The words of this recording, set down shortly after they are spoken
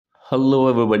Hello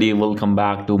everybody, welcome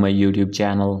back to my YouTube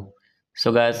channel.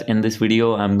 So guys, in this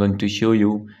video I'm going to show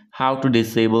you how to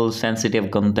disable sensitive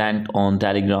content on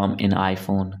Telegram in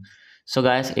iPhone. So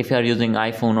guys, if you are using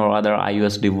iPhone or other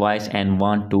iOS device and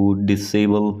want to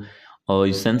disable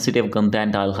sensitive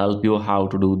content, I'll help you how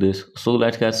to do this. So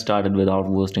let's get started without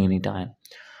wasting any time.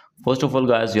 First of all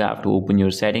guys, you have to open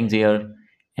your settings here,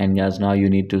 and guys now you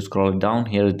need to scroll down.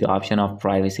 Here is the option of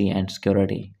privacy and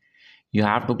security. You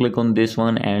have to click on this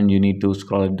one and you need to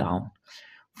scroll it down.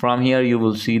 From here you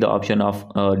will see the option of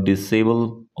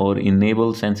disable or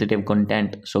enable sensitive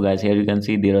content. So guys, here you can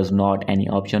see there is not any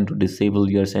option to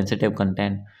disable your sensitive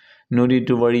content. No need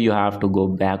to worry, you have to go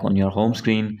back on your home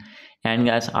screen, and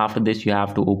guys after this you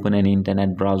have to open an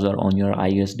internet browser on your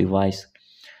iOS device.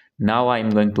 Now I'm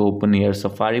going to open here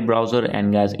Safari browser,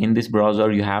 and guys in this browser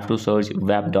you have to search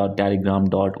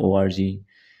web.telegram.org.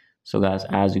 So guys,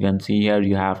 as you can see here,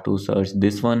 you have to search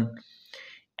this one,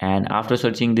 and after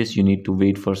searching this you need to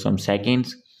wait for some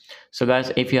seconds. So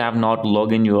guys, if you have not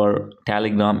logged in your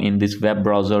Telegram in this web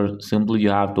browser, simply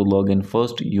you have to log in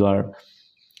first your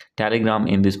Telegram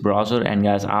in this browser, and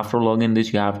guys after login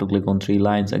this you have to click on three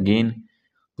lines again,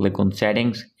 click on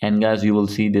settings, and guys you will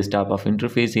see this type of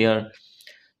interface here.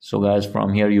 So guys,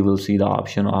 from here you will see the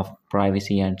option of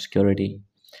privacy and security,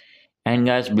 and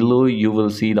guys below you will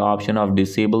see the option of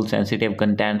disable sensitive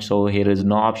content. So here is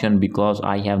no option because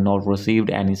I have not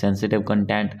received any sensitive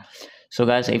content. So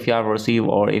guys, if you have received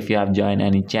or if you have joined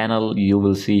any channel, you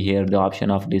will see here the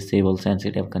option of disable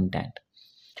sensitive content.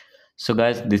 So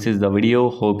guys, this is the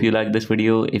video. Hope you like this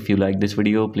video. If you like this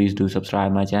video, please do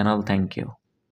subscribe my channel. Thank you.